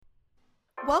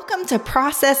Welcome to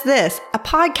Process This, a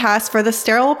podcast for the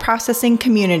sterile processing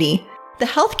community. The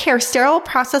Healthcare Sterile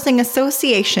Processing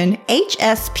Association,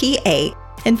 HSPA,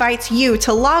 invites you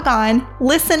to log on,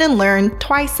 listen, and learn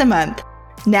twice a month.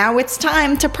 Now it's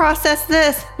time to process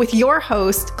this with your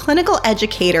host, clinical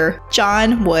educator,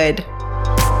 John Wood.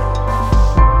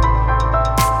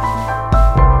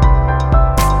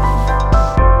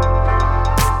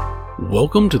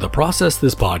 Welcome to the Process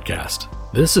This podcast.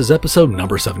 This is episode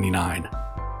number 79.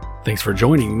 Thanks for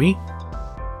joining me.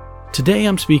 Today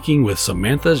I'm speaking with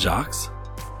Samantha Jacques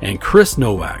and Chris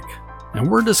Nowak, and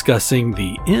we're discussing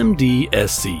the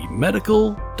MDSC,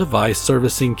 Medical Device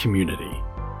Servicing Community.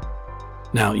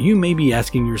 Now, you may be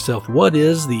asking yourself, what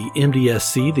is the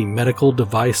MDSC, the Medical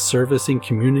Device Servicing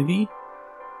Community?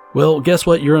 Well, guess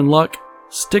what? You're in luck.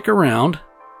 Stick around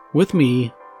with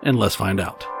me and let's find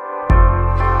out.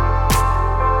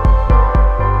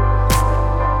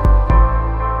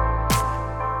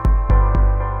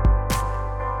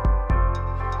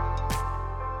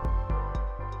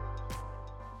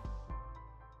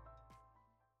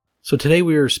 So today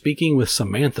we are speaking with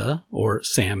Samantha, or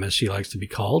Sam as she likes to be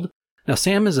called. Now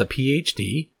Sam is a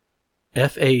PhD,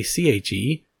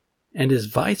 FACHE, and is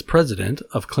Vice President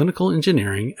of Clinical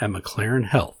Engineering at McLaren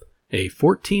Health, a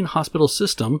 14-hospital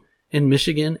system in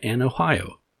Michigan and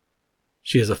Ohio.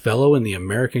 She is a fellow in the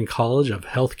American College of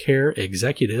Healthcare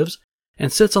Executives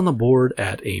and sits on the board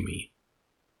at AMI.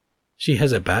 She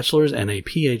has a bachelor's and a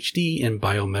PhD in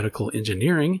biomedical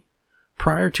engineering.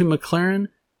 Prior to McLaren,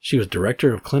 she was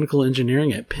Director of Clinical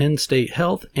Engineering at Penn State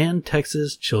Health and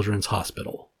Texas Children's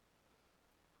Hospital.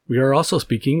 We are also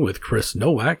speaking with Chris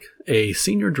Nowak, a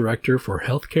Senior Director for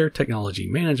Healthcare Technology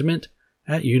Management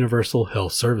at Universal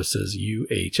Health Services,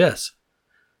 UHS.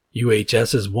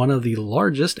 UHS is one of the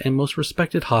largest and most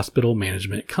respected hospital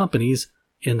management companies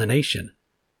in the nation.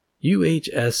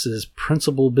 UHS's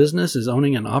principal business is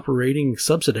owning and operating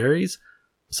subsidiaries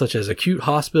such as acute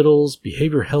hospitals,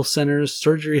 behavioral health centers,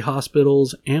 surgery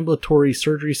hospitals, ambulatory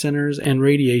surgery centers, and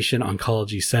radiation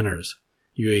oncology centers.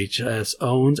 UHS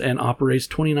owns and operates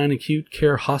 29 acute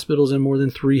care hospitals and more than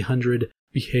 300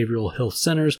 behavioral health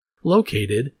centers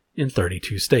located in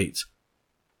 32 states.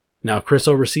 Now, Chris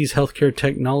oversees healthcare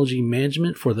technology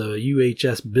management for the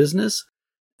UHS business.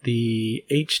 The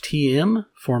HTM,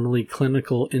 formerly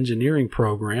Clinical Engineering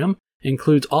Program,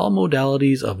 includes all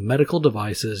modalities of medical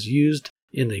devices used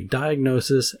in the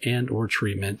diagnosis and or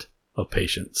treatment of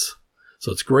patients.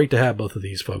 So it's great to have both of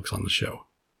these folks on the show.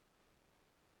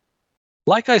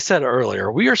 Like I said earlier,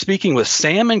 we are speaking with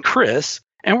Sam and Chris,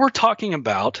 and we're talking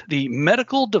about the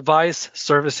medical device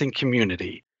servicing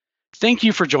community. Thank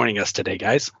you for joining us today,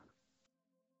 guys.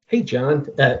 Hey, John.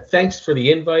 Thanks for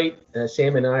the invite.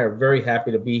 Sam and I are very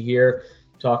happy to be here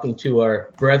talking to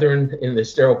our brethren in the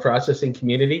sterile processing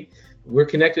community. We're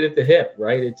connected at the hip,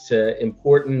 right? It's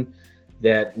important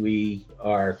that we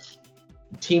are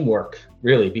teamwork,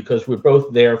 really, because we're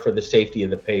both there for the safety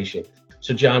of the patient.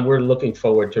 So, John, we're looking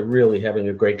forward to really having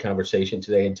a great conversation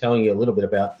today and telling you a little bit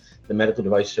about the medical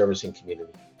device servicing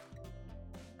community.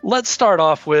 Let's start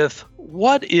off with,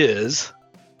 what is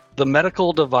the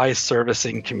medical device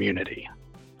servicing community?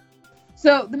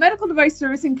 So the medical device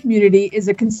servicing community is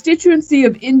a constituency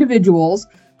of individuals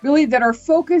really that are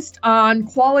focused on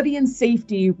quality and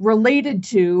safety related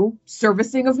to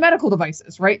servicing of medical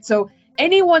devices, right? So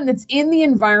anyone that's in the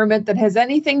environment that has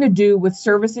anything to do with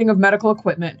servicing of medical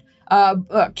equipment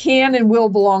can and will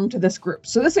belong to this group.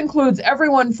 So this includes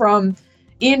everyone from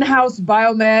in-house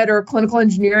biomed or clinical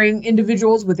engineering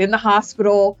individuals within the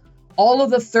hospital, all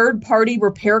of the third-party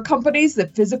repair companies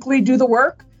that physically do the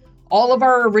work, all of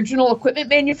our original equipment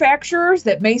manufacturers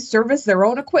that may service their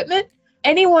own equipment,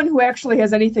 anyone who actually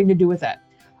has anything to do with that.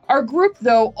 Our group,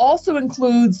 though, also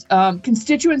includes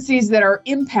constituencies that are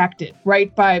impacted,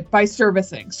 right, by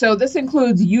servicing. So this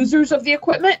includes users of the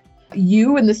equipment,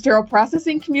 you in the sterile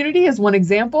processing community is one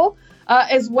example,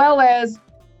 as well as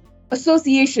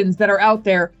associations that are out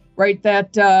there, right,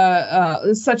 that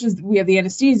such as we have the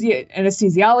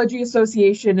Anesthesiology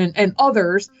Association and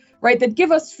others, right, that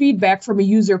give us feedback from a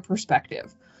user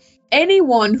perspective.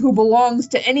 Anyone who belongs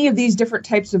to any of these different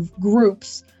types of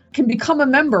groups can become a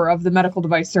member of the medical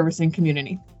device servicing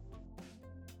community.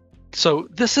 So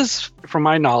this is, from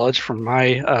my knowledge, from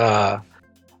my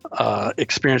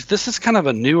experience, this is kind of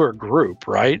a newer group,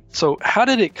 right? So how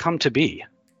did it come to be?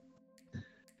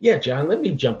 Yeah, John, let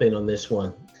me jump in on this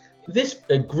one. This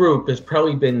group has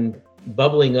probably been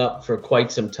bubbling up for quite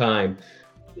some time.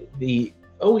 The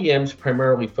OEMs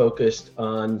primarily focused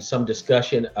on some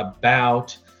discussion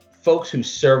about folks who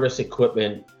service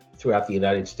equipment throughout the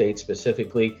United States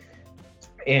specifically.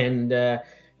 And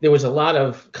there was a lot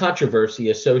of controversy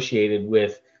associated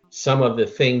with some of the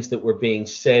things that were being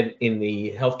said in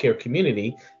the healthcare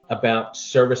community about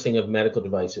servicing of medical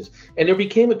devices. And there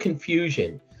became a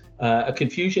confusion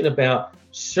about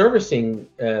servicing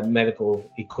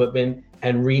medical equipment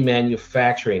and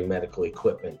remanufacturing medical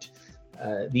equipment.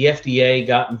 The FDA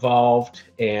got involved,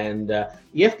 and the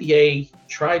FDA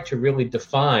tried to really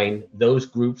define those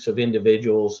groups of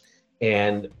individuals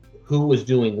and who was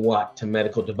doing what to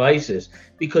medical devices,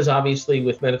 because obviously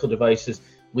with medical devices,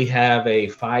 we have a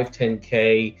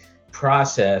 510K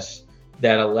process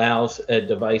that allows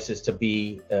devices to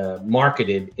be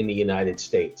marketed in the United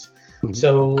States. Mm-hmm.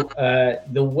 So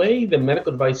the way the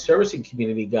medical device servicing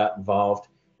community got involved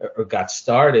or got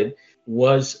started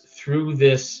was through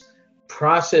this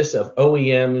process of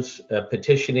OEMs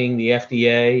petitioning the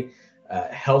FDA,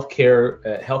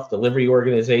 health delivery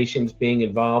organizations being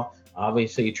involved,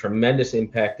 obviously a tremendous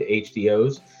impact to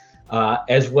HDOs,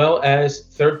 as well as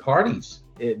third parties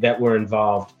that were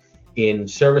involved in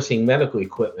servicing medical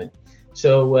equipment.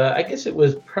 So I guess it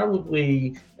was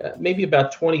probably maybe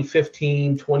about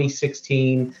 2015,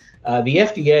 2016, the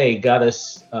FDA got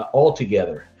us all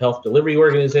together, health delivery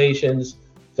organizations,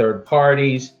 third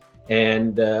parties,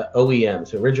 and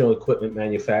OEMs, original equipment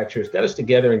manufacturers, got us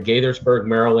together in Gaithersburg,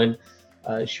 Maryland,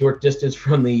 a short distance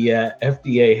from the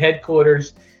FDA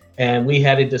headquarters, and we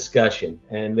had a discussion.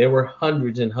 And there were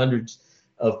hundreds and hundreds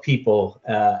of people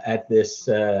at this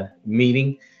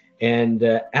meeting.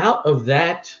 And out of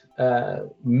that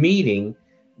meeting,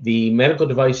 the medical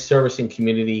device servicing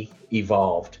community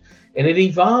evolved. And it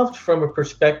evolved from a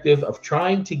perspective of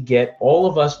trying to get all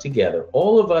of us together,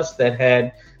 all of us that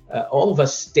had, all of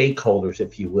us stakeholders,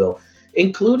 if you will,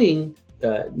 including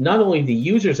not only the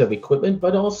users of equipment,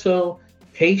 but also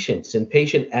patients and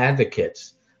patient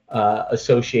advocates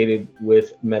associated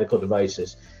with medical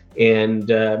devices.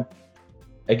 And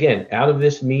again, out of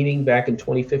this meeting back in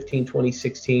 2015,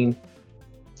 2016,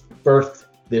 birthed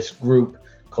this group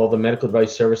called the Medical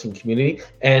Device Servicing Community.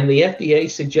 And the FDA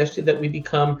suggested that we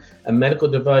become a medical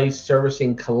device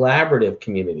servicing collaborative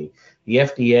community. The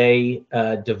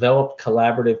FDA developed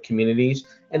collaborative communities,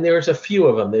 and there's a few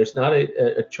of them. There's not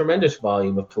a tremendous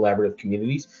volume of collaborative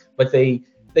communities, but they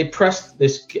pressed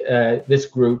this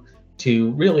group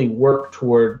to really work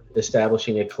toward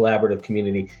establishing a collaborative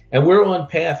community. And we're on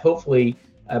path, hopefully,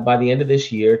 by the end of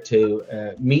this year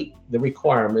to meet the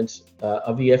requirements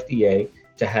of the FDA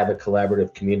to have a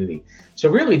collaborative community. So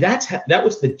really that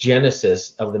was the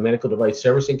genesis of the medical device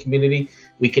servicing community.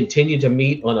 We continue to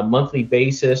meet on a monthly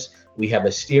basis. We have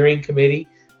a steering committee,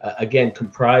 again,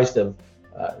 comprised of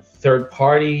third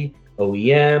party,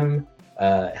 OEM,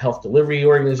 health delivery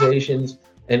organizations,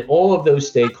 and all of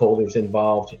those stakeholders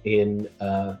involved in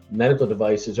medical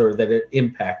devices or that are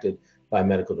impacted by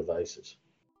medical devices.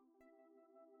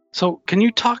 So can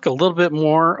you talk a little bit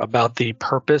more about the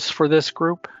purpose for this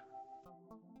group?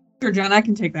 Sure, John, I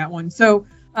can take that one. So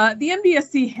the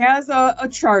MDSC has a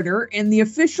charter, and the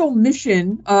official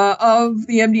mission of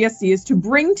the MDSC is to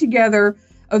bring together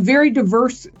a very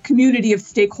diverse community of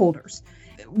stakeholders.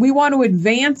 We want to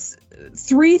advance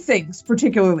three things,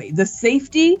 particularly the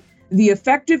safety, the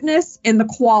effectiveness, and the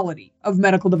quality of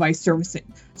medical device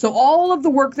servicing. So all of the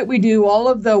work that we do, all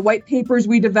of the white papers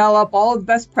we develop, all of the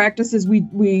best practices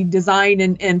we design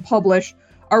and publish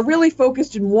are really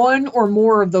focused in one or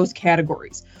more of those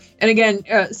categories. And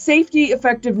again, safety,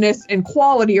 effectiveness, and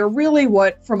quality are really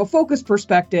what, from a focus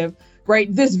perspective,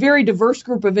 right, this very diverse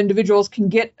group of individuals can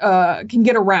get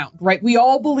around, right? We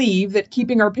all believe that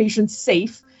keeping our patients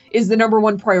safe is the number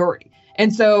one priority.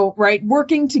 And so, right,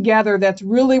 working together, that's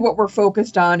really what we're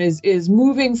focused on is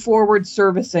moving forward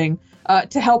servicing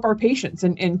to help our patients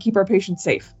and keep our patients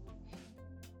safe.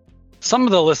 Some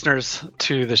of the listeners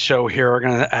to the show here are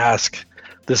going to ask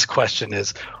this question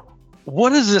is,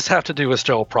 what does this have to do with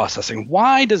sterile processing?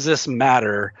 Why does this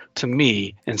matter to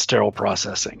me in sterile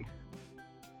processing?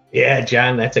 Yeah,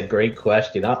 John, that's a great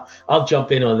question. I'll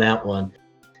jump in on that one.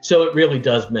 So it really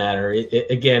does matter.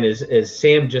 Again, as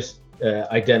Sam just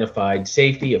identified,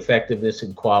 safety, effectiveness,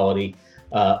 and quality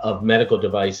of medical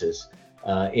devices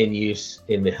in use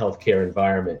in the healthcare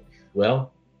environment.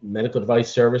 Well, medical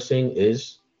device servicing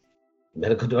is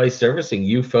medical device servicing.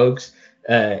 You folks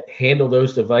handle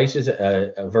those devices,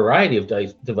 a variety of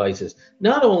devices,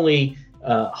 not only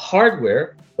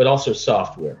hardware, but also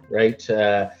software, right?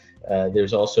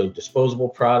 There's also disposable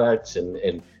products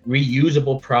and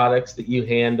reusable products that you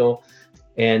handle.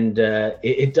 And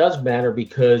it does matter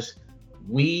because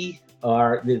we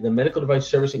are, the medical device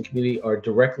servicing community are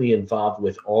directly involved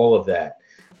with all of that.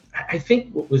 I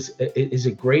think what is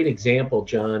a great example,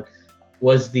 John,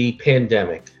 was the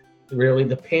pandemic. Really,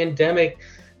 the pandemic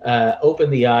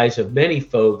opened the eyes of many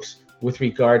folks with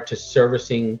regard to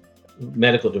servicing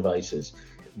medical devices,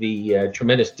 the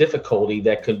tremendous difficulty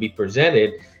that could be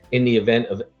presented in the event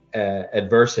of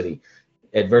adversity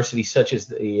such as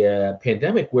the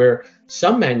pandemic, where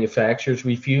some manufacturers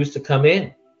refuse to come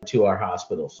in to our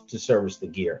hospitals to service the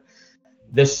gear.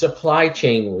 The supply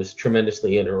chain was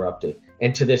tremendously interrupted,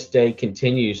 and to this day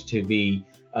continues to be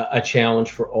a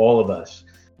challenge for all of us.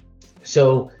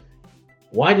 So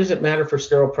why does it matter for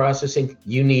sterile processing?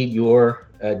 You need your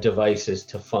devices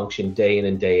to function day in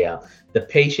and day out. The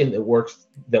patient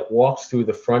that walks through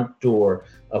the front door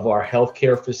of our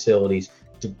healthcare facilities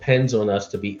depends on us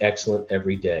to be excellent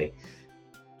every day.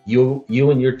 You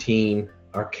and your team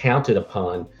are counted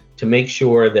upon to make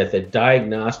sure that the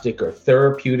diagnostic or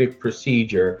therapeutic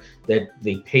procedure that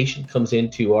the patient comes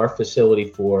into our facility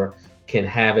for can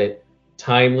have it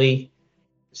timely,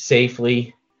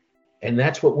 safely, and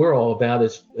that's what we're all about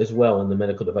as well in the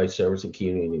medical device servicing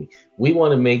community. We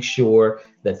want to make sure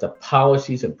that the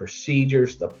policies and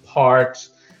procedures, the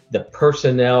parts, the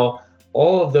personnel,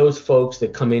 all of those folks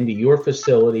that come into your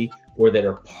facility or that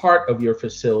are part of your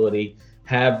facility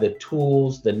have the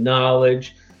tools, the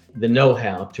knowledge, the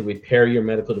know-how to repair your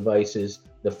medical devices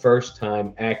the first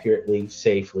time accurately,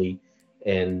 safely,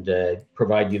 and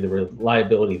provide you the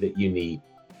reliability that you need.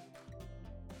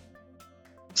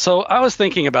 So I was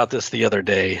thinking about this the other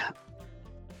day.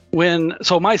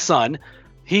 My son,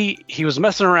 he was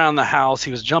messing around the house,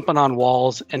 he was jumping on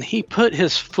walls, and he put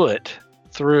his foot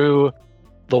through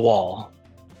the wall.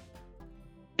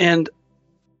 And,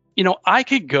 I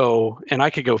could go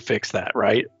fix that,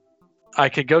 right? I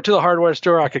could go to the hardware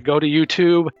store, I could go to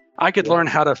YouTube, I could learn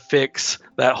how to fix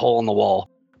that hole in the wall.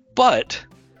 But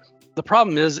the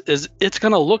problem is it's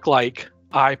going to look like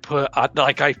I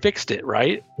fixed it,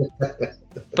 right?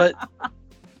 But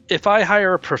if I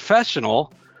hire a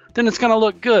professional, then it's going to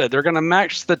look good. They're going to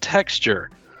match the texture.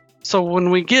 So when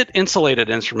we get insulated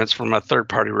instruments from a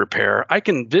third-party repair, I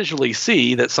can visually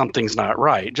see that something's not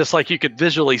right, just like you could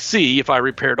visually see if I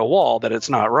repaired a wall that it's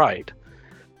not right.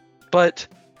 But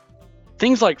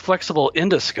things like flexible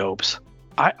endoscopes,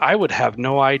 I would have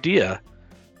no idea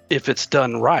if it's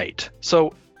done right.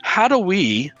 So how do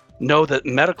we know that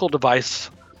medical device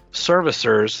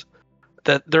servicers,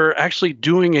 that they're actually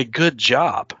doing a good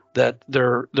job, that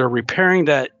they're repairing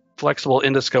that flexible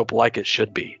endoscope like it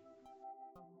should be?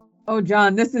 Oh,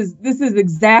 John, this is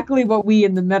exactly what we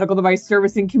in the medical device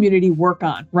servicing community work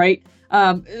on, right?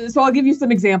 So I'll give you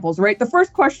some examples, right? The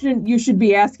first question you should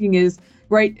be asking is,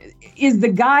 right, is the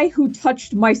guy who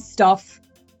touched my stuff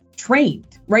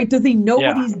trained, right? Does he know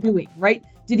what he's doing, right?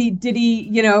 Did he,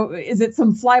 is it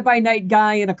some fly-by-night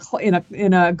guy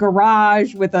in a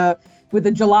garage with a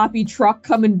jalopy truck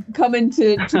coming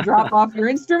to drop off your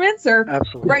instruments, or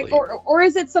absolutely, right? Or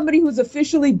is it somebody who's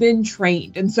officially been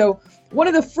trained? And so one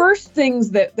of the first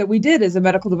things that we did as a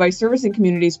medical device servicing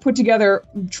community is put together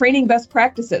training best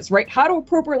practices, right? How to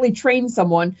appropriately train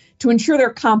someone to ensure they're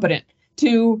competent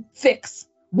to fix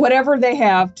whatever they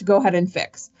have to go ahead and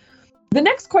fix. The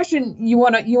next question you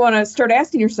want to start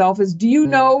asking yourself is, do you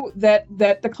know that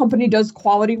the company does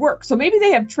quality work? So maybe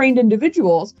they have trained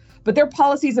individuals, but their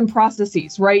policies and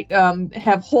processes, right,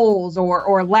 have holes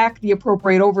or lack the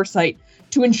appropriate oversight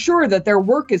to ensure that their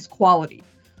work is quality.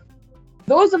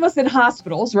 Those of us in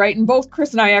hospitals, right, and both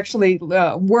Chris and I actually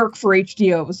work for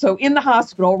HDOs. So in the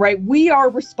hospital, right, we are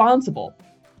responsible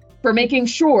for making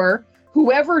sure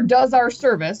whoever does our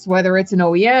service, whether it's an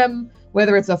OEM,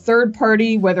 whether it's a third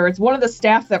party, whether it's one of the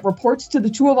staff that reports to the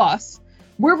two of us,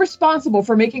 we're responsible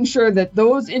for making sure that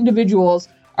those individuals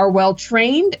are well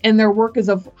trained and their work is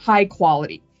of high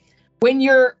quality. When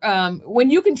you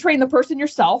can train the person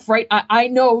yourself, right? I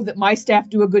know that my staff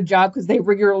do a good job because they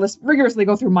rigorously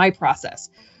go through my process.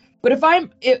 But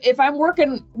if I'm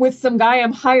working with some guy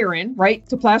I'm hiring, right,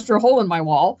 to plaster a hole in my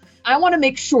wall, I want to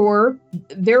make sure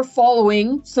they're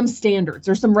following some standards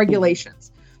or some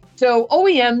regulations. So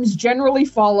OEMs generally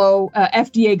follow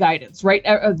FDA guidance, right?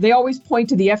 They always point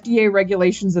to the FDA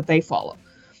regulations that they follow.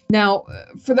 Now,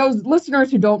 for those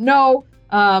listeners who don't know,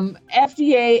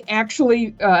 FDA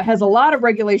actually has a lot of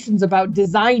regulations about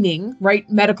designing, right,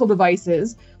 medical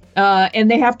devices, and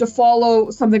they have to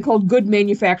follow something called good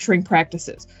manufacturing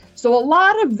practices. So a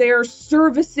lot of their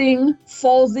servicing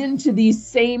falls into these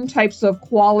same types of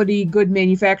quality, good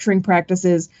manufacturing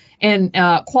practices and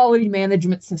quality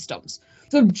management systems.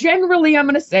 So generally, I'm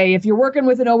going to say if you're working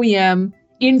with an OEM,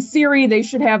 in theory, they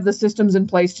should have the systems in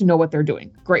place to know what they're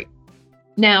doing. Great.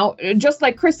 Now, just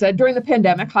like Chris said, during the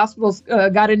pandemic, hospitals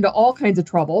got into all kinds of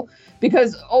trouble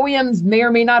because OEMs may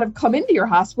or may not have come into your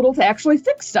hospital to actually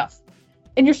fix stuff.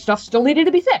 and your stuff still needed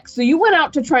to be fixed. So you went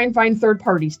out to try and find third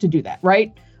parties to do that,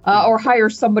 right? Or hire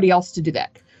somebody else to do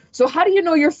that. So how do you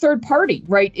know your third party,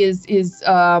 right, is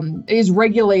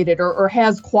regulated or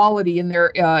has quality in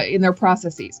their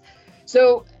processes?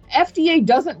 So FDA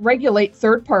doesn't regulate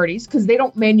third parties because they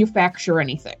don't manufacture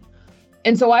anything.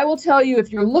 And so I will tell you,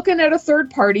 if you're looking at a third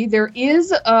party, there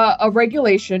is a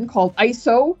regulation called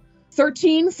ISO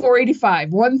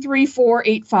 13485,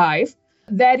 13485,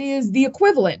 that is the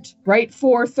equivalent, right,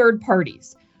 for third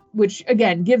parties, which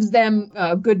again gives them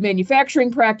good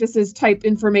manufacturing practices type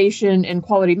information and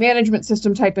quality management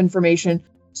system type information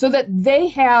so that they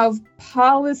have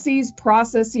policies,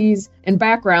 processes, and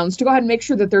backgrounds to go ahead and make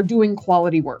sure that they're doing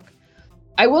quality work.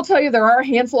 I will tell you there are a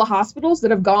handful of hospitals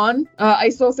that have gone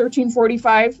ISO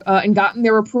 1345 and gotten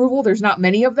their approval. There's not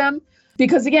many of them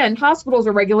because, again, hospitals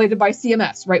are regulated by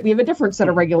CMS, right? We have a different set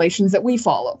of regulations that we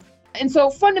follow. And so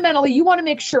fundamentally, you want to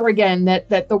make sure, again, that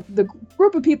the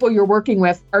group of people you're working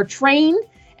with are trained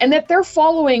and that they're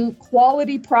following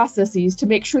quality processes to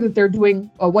make sure that they're doing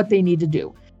what they need to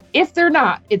do. If they're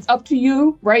not, it's up to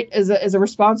you, right, as a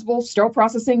responsible sterile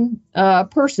processing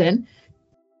person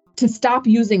to stop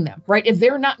using them, right? If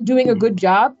they're not doing a good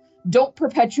job, don't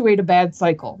perpetuate a bad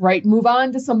cycle, right? Move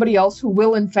on to somebody else who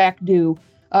will, in fact, do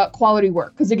quality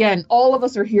work. Because again, all of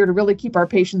us are here to really keep our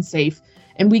patients safe,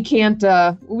 and we can't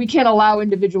allow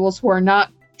individuals who are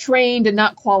not trained and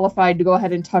not qualified to go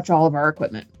ahead and touch all of our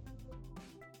equipment.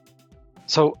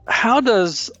 So how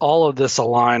does all of this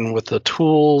align with the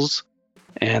tools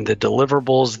and the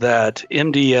deliverables that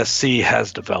MDSC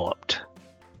has developed?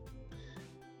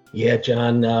 Yeah,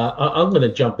 John, I'm going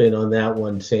to jump in on that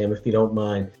one, Sam, if you don't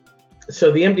mind. So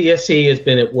the MDSC has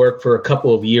been at work for a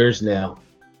couple of years now.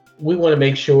 We want to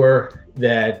make sure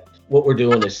that what we're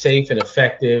doing is safe and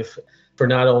effective for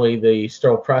not only the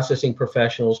sterile processing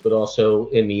professionals, but also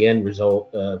in the end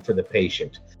result for the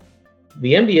patient.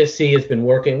 The MDSC has been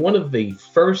working. One of the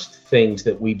first things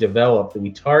that we developed, that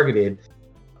we targeted,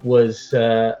 was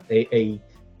a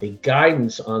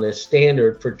guidance on a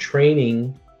standard for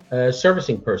training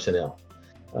servicing personnel.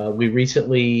 We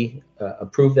recently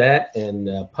approved that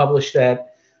and published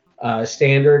that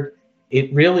standard.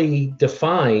 It really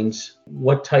defines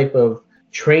what type of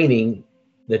training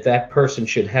that person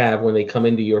should have when they come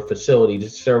into your facility to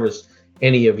service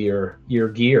any of your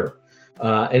gear.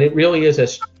 And it really is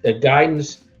a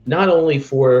guidance not only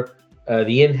for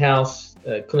the in-house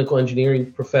clinical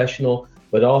engineering professional,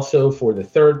 but also for the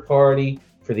third party,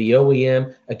 for the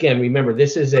OEM. Again, remember,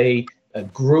 this is a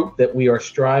group that we are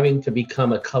striving to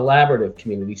become a collaborative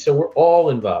community. So we're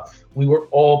all involved. We were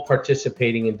all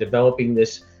participating in developing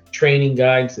this training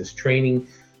guides, this training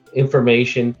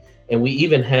information. And we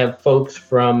even have folks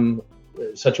from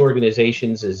such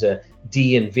organizations as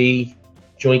D&V,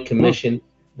 Joint Commission,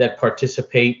 that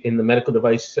participate in the medical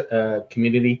device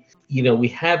community. You know, we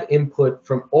have input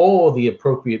from all the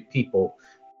appropriate people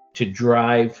to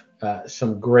drive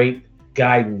some great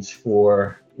guidance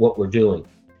for what we're doing.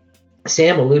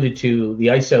 Sam alluded to the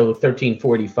ISO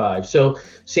 1345. So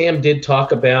Sam did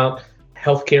talk about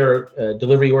healthcare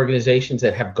delivery organizations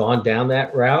that have gone down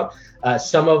that route.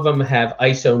 Some of them have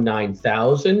ISO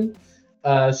 9000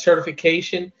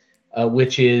 certification,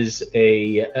 which is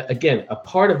again a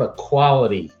part of a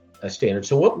quality standard.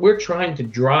 So what we're trying to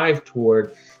drive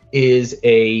toward is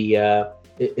a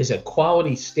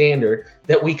quality standard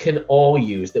that we can all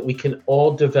use, that we can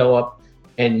all develop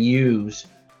and use.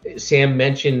 Sam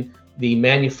mentioned the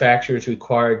manufacturers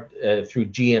required through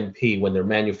GMP when they're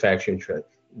manufacturing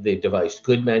the device,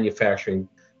 good manufacturing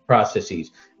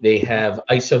processes. They have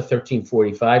ISO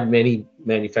 1345. Many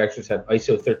manufacturers have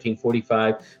ISO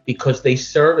 1345 because they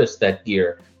service that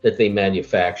gear that they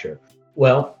manufacture.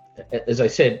 Well, as I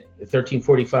said,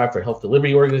 1345 for health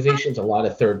delivery organizations, a lot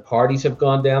of third parties have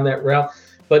gone down that route.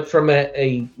 But from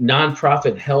a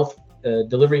nonprofit health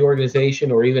delivery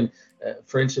organization, or even,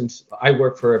 for instance, I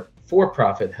work for a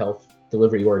for-profit health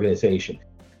delivery organization.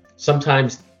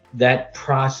 Sometimes that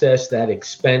process, that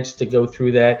expense to go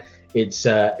through that,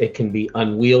 it can be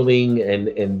unwielding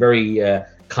and very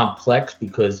complex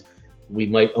because we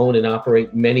might own and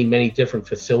operate many different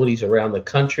facilities around the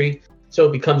country. So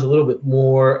it becomes a little bit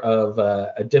more of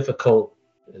a difficult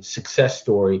success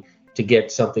story to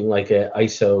get something like an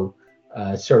ISO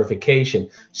certification.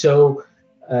 So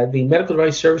the medical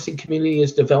device servicing community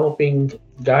is developing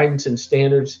guidance and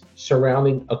standards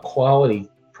surrounding a quality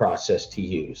process to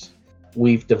use.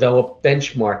 We've developed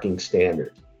benchmarking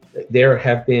standards. There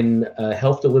have been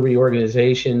health delivery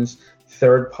organizations,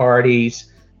 third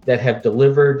parties that have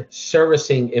delivered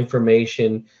servicing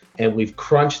information and we've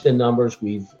crunched the numbers.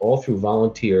 We've all through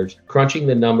volunteers crunching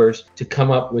the numbers to come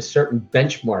up with certain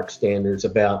benchmark standards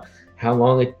about how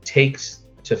long it takes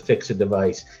to fix a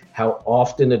device, how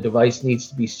often a device needs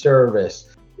to be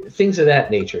serviced, things of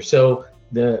that nature. So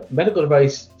the medical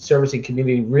device servicing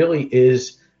community really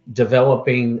is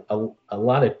developing a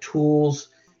lot of tools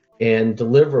and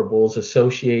deliverables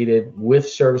associated with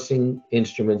servicing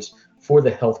instruments for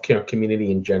the healthcare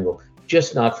community in general,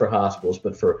 just not for hospitals,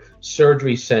 but for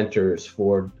surgery centers,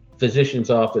 for physicians'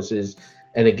 offices,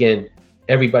 and again,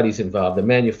 everybody's involved, the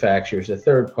manufacturers, the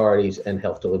third parties, and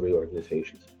health delivery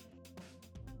organizations.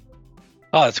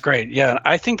 Oh, that's great. Yeah,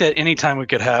 I think that anytime we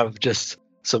could have just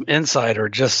some insight or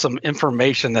just some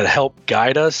information that help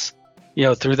guide us,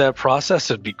 through that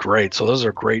process, it'd be great. So those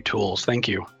are great tools. Thank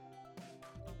you.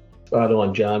 Spot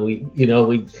on, John.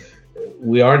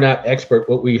 We are not expert.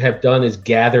 What we have done is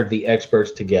gathered the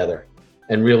experts together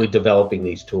and really developing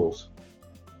these tools.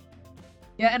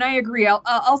 Yeah, and I agree.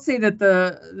 I'll say that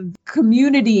the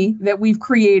community that we've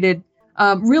created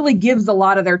really gives a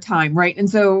lot of their time, right? And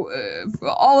so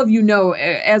all of you know,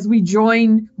 as we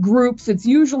join groups, it's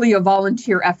usually a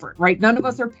volunteer effort, right? None of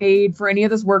us are paid for any of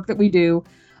this work that we do.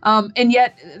 And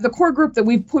yet the core group that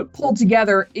we've pulled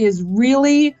together is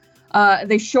really,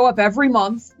 they show up every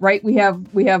month, right? We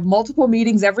have multiple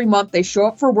meetings every month. They show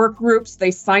up for work groups. They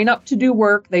sign up to do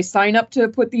work. They sign up to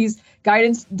put these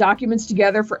guidance documents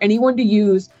together for anyone to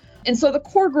use. And so the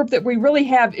core group that we really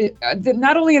have,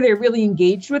 not only are they really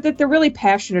engaged with it, they're really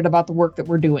passionate about the work that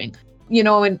we're doing,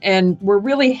 and we're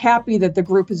really happy that the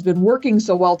group has been working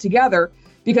so well together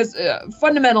because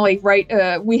fundamentally,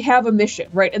 right, we have a mission,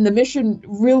 right? And the mission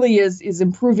really is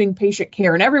improving patient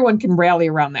care, and everyone can rally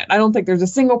around that. I don't think there's a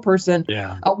single person,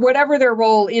 whatever their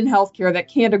role in healthcare, that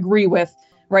can't agree with,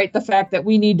 right, the fact that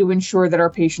we need to ensure that our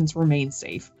patients remain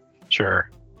safe. Sure.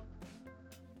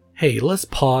 Hey, let's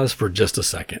pause for just a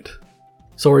second.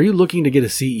 So are you looking to get a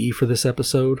CE for this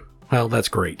episode? Well, that's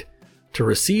great. To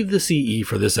receive the CE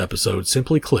for this episode,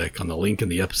 simply click on the link in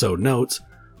the episode notes,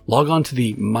 log on to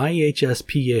the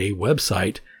MyHSPA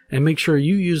website, and make sure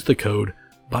you use the code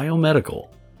BIOMEDICAL.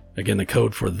 Again, the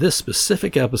code for this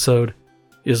specific episode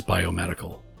is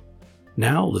BIOMEDICAL.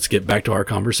 Now, let's get back to our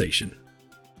conversation.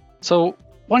 So,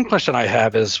 one question I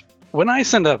have is, when I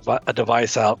send a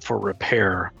device out for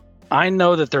repair, I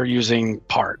know that they're using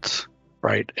parts,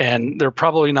 right? And they're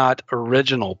probably not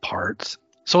original parts.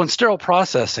 So in sterile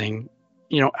processing,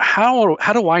 how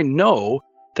do I know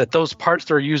that those parts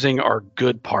they're using are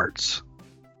good parts?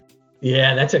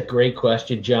 Yeah, that's a great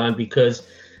question, John, because,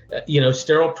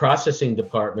 sterile processing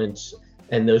departments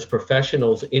and those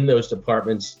professionals in those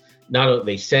departments, not only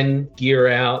they send gear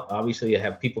out, obviously you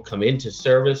have people come in to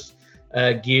service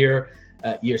gear.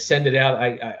 You send it out.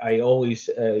 I always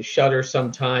shudder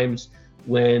sometimes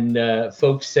when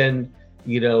folks send, a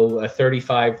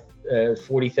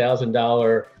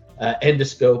 $40,000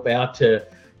 endoscope out to,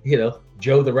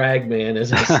 Joe the Rag Man,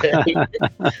 as I say.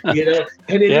 And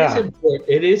is important.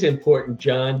 It is important,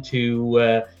 John,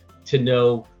 to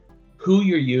know who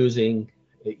you're using.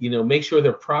 Make sure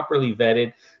they're properly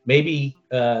vetted. Maybe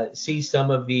see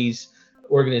some of these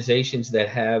organizations that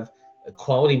have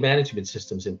quality management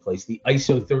systems in place, the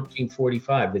ISO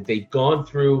 1345, that they've gone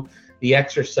through the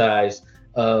exercise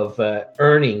of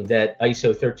earning that ISO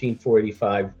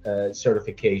 1345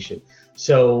 certification.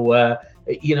 So,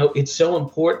 it's so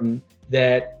important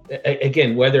that,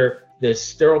 again, whether the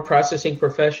sterile processing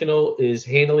professional is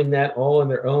handling that all on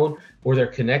their own, or they're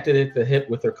connected at the hip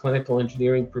with their clinical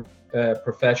engineering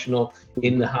professional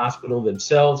in the hospital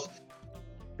themselves,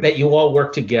 that you all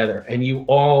work together and you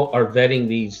all are vetting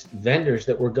these vendors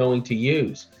that we're going to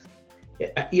use.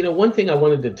 One thing I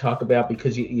wanted to talk about,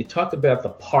 because you talked about the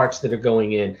parts that are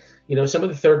going in, some of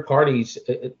the third parties,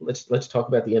 let's talk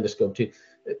about the endoscope too.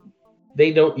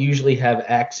 They don't usually have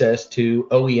access to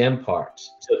OEM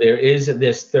parts. So there is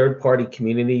this third party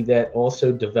community that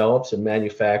also develops and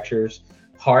manufactures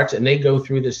parts, and they go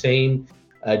through the same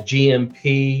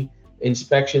GMP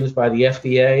inspections by the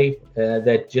FDA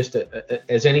that just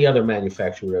as any other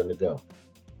manufacturer on the go.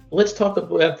 Let's talk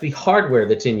about the hardware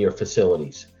that's in your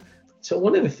facilities. So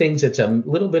one of the things that's a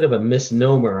little bit of a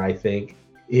misnomer, I think,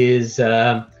 is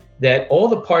that all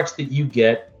the parts that you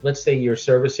get, let's say you're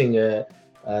servicing a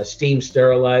steam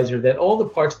sterilizer, that all the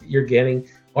parts that you're getting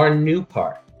are new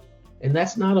part. And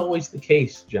that's not always the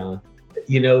case, John.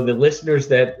 The listeners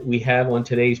that we have on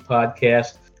today's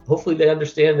podcast, hopefully they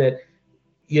understand that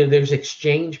there's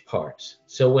exchange parts.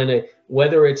 So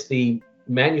whether it's the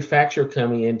manufacturer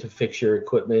coming in to fix your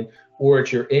equipment, or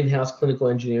it's your in-house clinical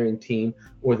engineering team,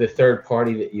 or the third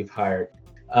party that you've hired,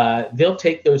 they'll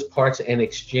take those parts and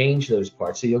exchange those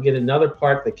parts. So you'll get another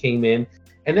part that came in,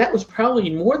 and that was probably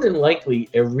more than likely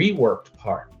a reworked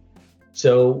part.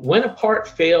 So when a part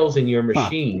fails in your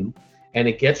machine and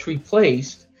it gets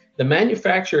replaced, the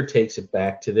manufacturer takes it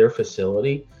back to their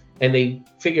facility and they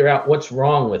figure out what's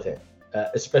wrong with it,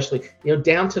 especially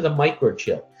down to the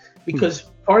microchip, because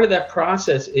part of that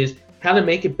process is how to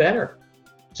make it better.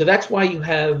 So that's why you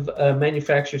have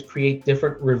manufacturers create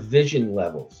different revision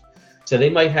levels. So they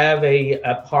might have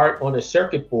a part on a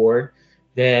circuit board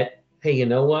that, hey, you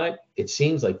know what? It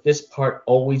seems like this part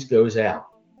always goes out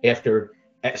after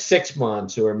 6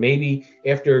 months, or maybe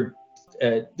after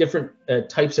different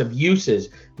types of uses,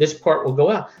 this part will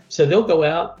go out. So they'll go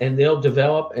out and they'll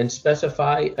develop and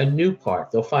specify a new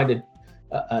part. They'll find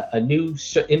a new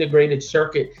integrated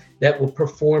circuit that will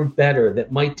perform better,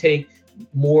 that might take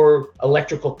more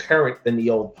electrical current than the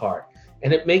old part.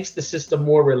 And it makes the system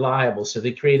more reliable. So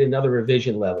they create another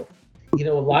revision level. A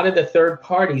lot of the third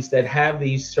parties that have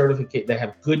these certificates, that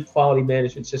have good quality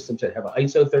management systems, that have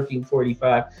ISO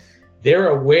 13485, they're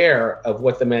aware of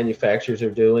what the manufacturers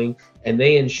are doing, and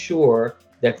they ensure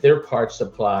that their part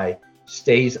supply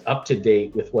stays up to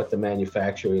date with what the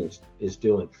manufacturer is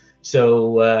doing.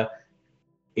 So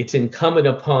it's incumbent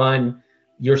upon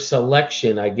your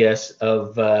selection, I guess,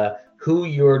 of who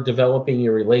you're developing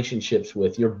your relationships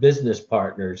with, your business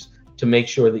partners, to make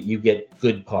sure that you get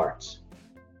good parts.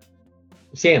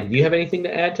 Sam, do you have anything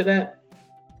to add to that?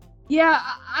 Yeah,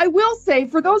 I will say,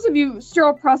 for those of you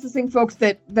sterile processing folks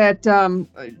that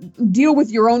deal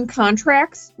with your own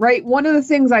contracts, right? One of the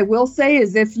things I will say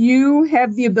is, if you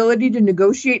have the ability to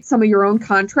negotiate some of your own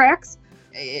contracts,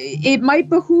 it might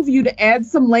behoove you to add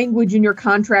some language in your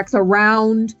contracts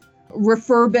around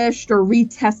refurbished or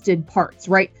retested parts,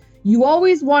 right? You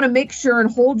always want to make sure and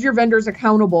hold your vendors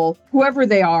accountable, whoever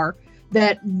they are,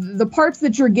 that the parts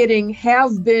that you're getting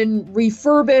have been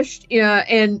refurbished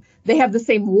and they have the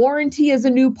same warranty as a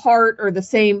new part, or the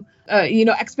same,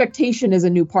 expectation as a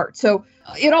new part. So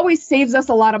it always saves us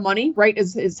a lot of money, right,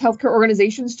 as healthcare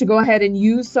organizations, to go ahead and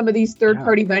use some of these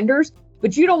third-party vendors.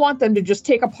 But you don't want them to just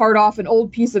take a part off an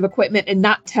old piece of equipment and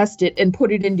not test it and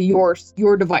put it into your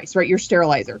device, right, your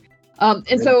sterilizer.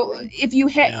 So if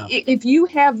you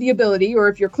have the ability, or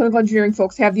if your clinical engineering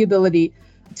folks have the ability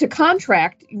to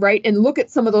contract, right, and look at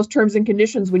some of those terms and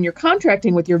conditions when you're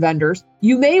contracting with your vendors,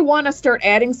 you may want to start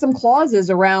adding some clauses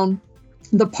around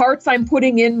the parts I'm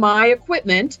putting in my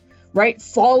equipment, right,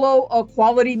 follow a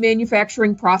quality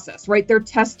manufacturing process, right? They're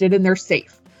tested and they're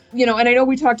safe. And I know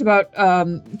we talked about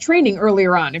training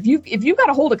earlier on. If you've got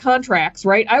a hold of contracts,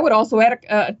 right, I would also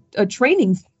add a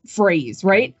training phrase,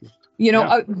 right?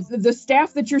 The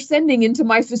staff that you're sending into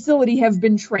my facility have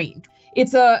been trained.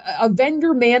 It's a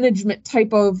vendor management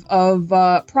type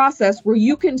of process where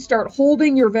you can start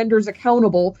holding your vendors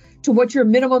accountable to what your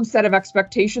minimum set of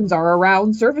expectations are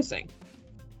around servicing.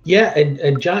 Yeah,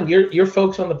 and John, your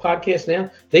folks on the podcast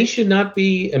now, they should not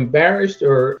be embarrassed,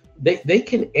 or they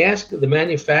can ask the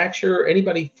manufacturer,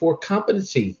 anybody, for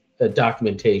competency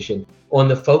documentation on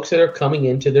the folks that are coming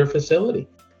into their facility.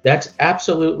 That's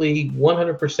absolutely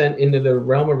 100% into the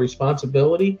realm of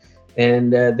responsibility.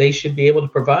 And they should be able to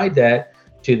provide that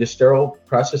to the sterile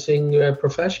processing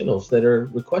professionals that are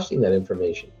requesting that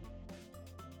information.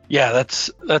 Yeah,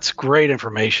 that's great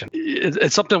information.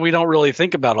 It's something we don't really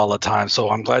think about all the time. So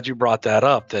I'm glad you brought that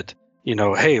up, that,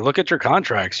 hey, look at your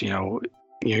contracts. You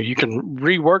can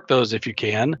rework those if you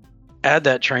can. Add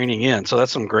that training in. So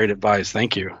that's some great advice.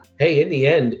 Thank you. Hey, in the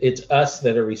end, it's us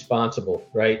that are responsible,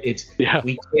 right?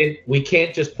 We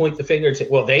can't just point the finger and say,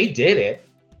 well, they did it.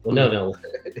 Well, no.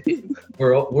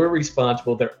 We're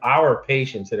responsible. They're our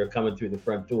patients that are coming through the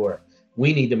front door.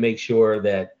 We need to make sure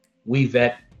that we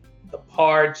vet the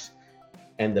parts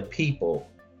and the people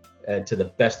to the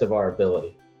best of our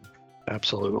ability.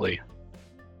 Absolutely.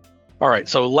 All right.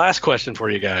 So last question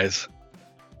for you guys.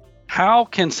 How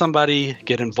can somebody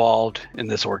get involved in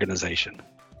this organization?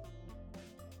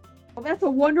 Well, that's a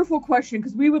wonderful question,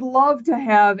 because we would love to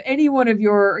have any one of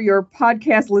your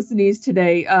podcast listenees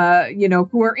today,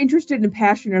 who are interested and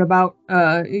passionate about,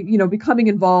 becoming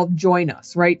involved, join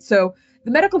us, right? So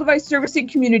the medical device servicing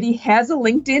community has a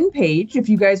LinkedIn page. If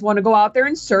you guys want to go out there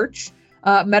and search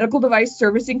medical device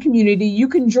servicing community, you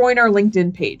can join our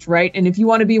LinkedIn page, right? And if you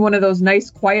want to be one of those nice,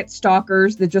 quiet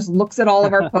stalkers that just looks at all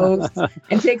of our posts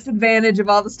and takes advantage of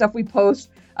all the stuff we post,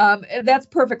 that's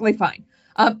perfectly fine.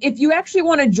 If you actually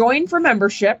want to join for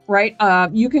membership, right,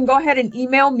 you can go ahead and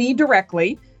email me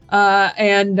directly.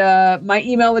 And my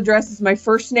email address is my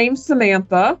first name,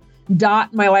 Samantha,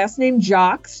 my last name,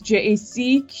 Jacques,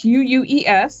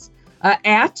 JACQUES,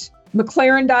 at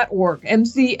McLaren.org,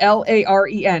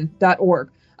 MCLAREN.org.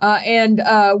 And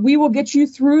we will get you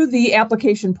through the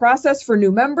application process for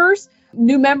new members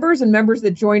and members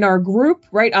that join our group,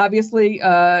 right? Obviously,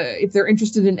 if they're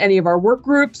interested in any of our work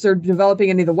groups or developing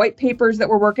any of the white papers that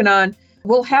we're working on,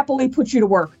 we'll happily put you to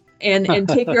work and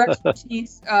take your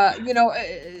expertise.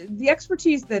 The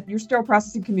expertise that your sterile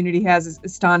processing community has is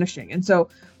astonishing. And so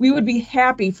we would be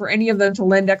happy for any of them to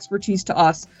lend expertise to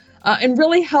us and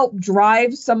really help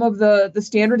drive some of the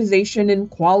standardization and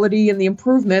quality and the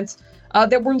improvements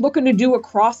that we're looking to do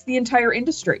across the entire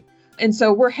industry. And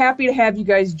so we're happy to have you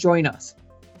guys join us.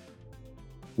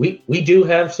 We do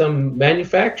have some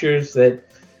manufacturers that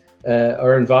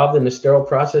are involved in the sterile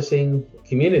processing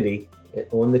community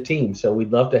on the team. So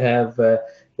we'd love to have the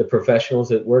professionals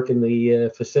that work in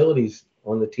the facilities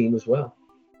on the team as well.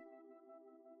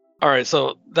 All right.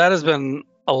 So that has been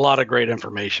a lot of great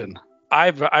information.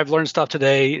 I've learned stuff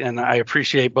today, and I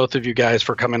appreciate both of you guys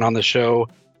for coming on the show.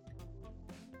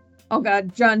 Oh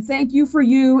God, John, thank you for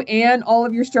you and all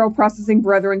of your sterile processing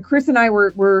brethren. Chris and I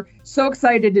were so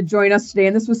excited to join us today,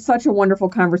 and this was such a wonderful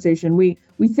conversation. We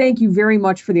thank you very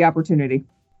much for the opportunity.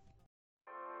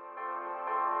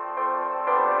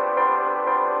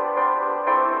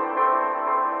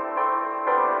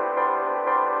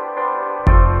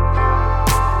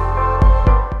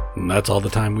 And that's all the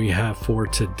time we have for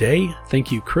today.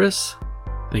 Thank you, Chris.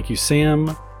 Thank you,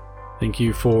 Sam. Thank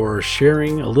you for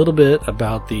sharing a little bit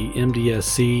about the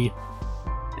MDSC.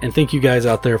 And thank you guys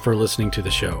out there for listening to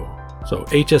the show. So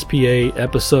HSPA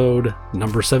episode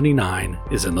number 79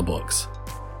 is in the books.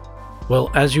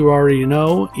 Well, as you already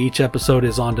know, each episode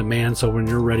is on demand, so when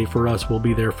you're ready for us, we'll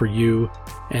be there for you.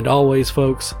 And always,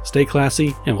 folks, stay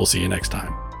classy, and we'll see you next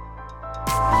time.